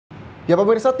Ya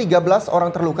pemirsa, 13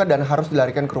 orang terluka dan harus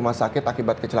dilarikan ke rumah sakit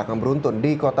akibat kecelakaan beruntun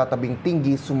di kota tebing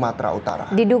Tinggi, Sumatera Utara.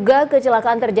 Diduga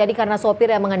kecelakaan terjadi karena sopir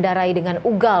yang mengendarai dengan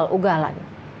ugal-ugalan.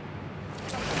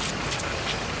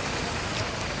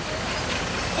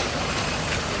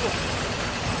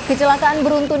 Kecelakaan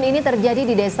beruntun ini terjadi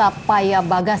di desa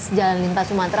Payabagas, Jalan Lintas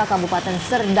Sumatera, Kabupaten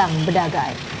Serdang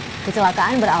Bedagai.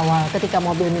 Kecelakaan berawal ketika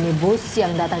mobil minibus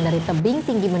yang datang dari tebing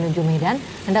Tinggi menuju Medan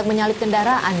hendak menyalip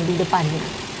kendaraan di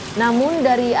depannya. Namun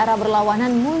dari arah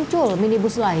berlawanan muncul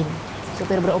minibus lain.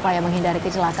 Supir berupaya menghindari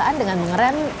kecelakaan dengan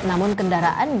mengerem, namun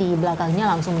kendaraan di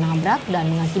belakangnya langsung menabrak dan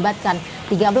mengakibatkan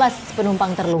 13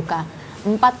 penumpang terluka.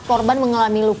 4 korban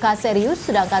mengalami luka serius,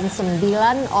 sedangkan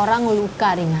 9 orang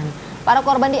luka ringan. Para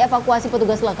korban dievakuasi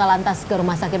petugas laka lantas ke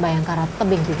Rumah Sakit Bayangkara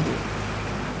Tebing Tinggi.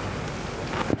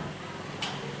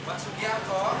 Pak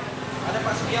Sugiarto, ada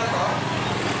Pak Sugiarto.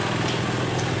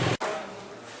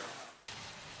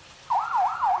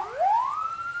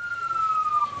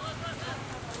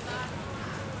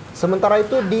 Sementara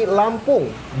itu di Lampung,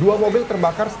 2 mobil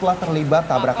terbakar setelah terlibat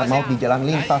tabrakan maut di Jalan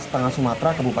Lintas Tengah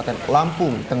Sumatera, Kabupaten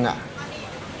Lampung Tengah.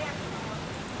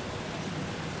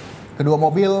 Kedua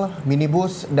mobil,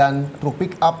 minibus, dan truk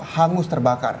pick-up hangus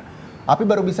terbakar. Api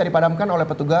baru bisa dipadamkan oleh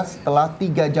petugas setelah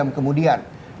 3 jam kemudian.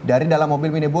 Dari dalam mobil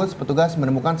minibus, petugas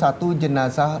menemukan 1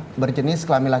 jenazah berjenis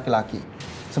kelamin laki-laki.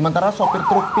 Sementara sopir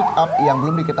truk pick-up yang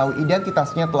belum diketahui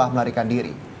identitasnya telah melarikan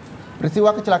diri.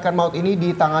 Peristiwa kecelakaan maut ini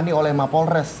ditangani oleh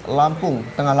Mapolres Lampung,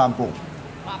 Tengah Lampung.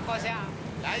 Pak Kos ya,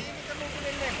 ini kan mobil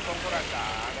ini,